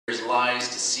lies,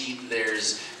 deceit,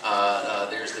 there's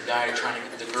the guy trying to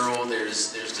get the girl,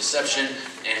 there's deception,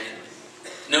 and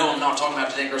no, I'm not talking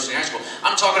about today Girls High School.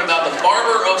 I'm talking about The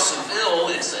Barber of Seville.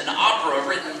 It's an opera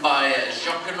written by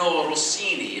Gioacchino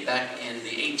Rossini back in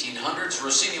the 1800s.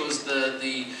 Rossini was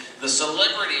the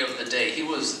celebrity of the day. He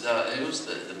was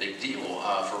the big deal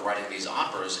for writing these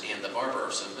operas, and The Barber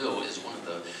of Seville is one of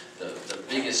the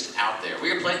biggest out there.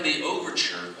 We are playing the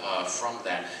overture from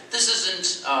that. This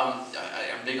isn't,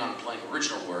 I'm big on playing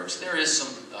original works. There is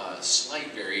some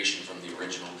slight variation from the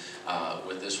original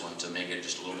with this one to make it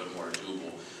just a little bit more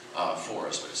doable for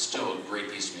us, but it's still a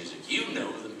great piece of music. You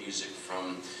know the music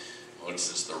from, what's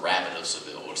this, The Rabbit of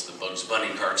Seville. It's the Bugs Bunny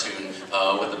cartoon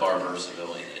with the Barber of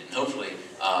Seville in it. And hopefully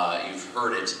you've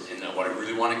heard it, and what I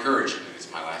really want to encourage,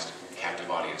 it's my last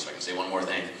captive audience, so I can say one more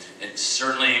thing, and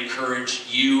certainly encourage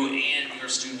you and your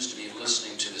students to be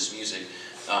listening to this music,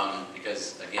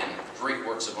 because, again, great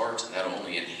works of art, that'll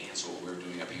only enhance what we're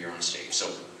doing up here on stage. So,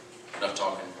 enough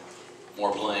talking,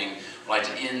 more playing. I'd like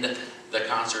to end the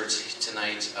concert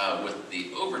tonight with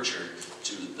the overture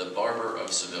to The Barber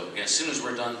of Seville. Again, as soon as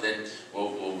we're done, then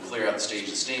we'll clear out the stage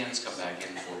and stands, come back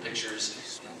in for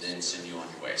pictures, and then send you on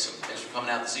your way. So thanks for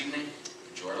coming out this evening.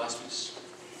 Enjoy our last piece.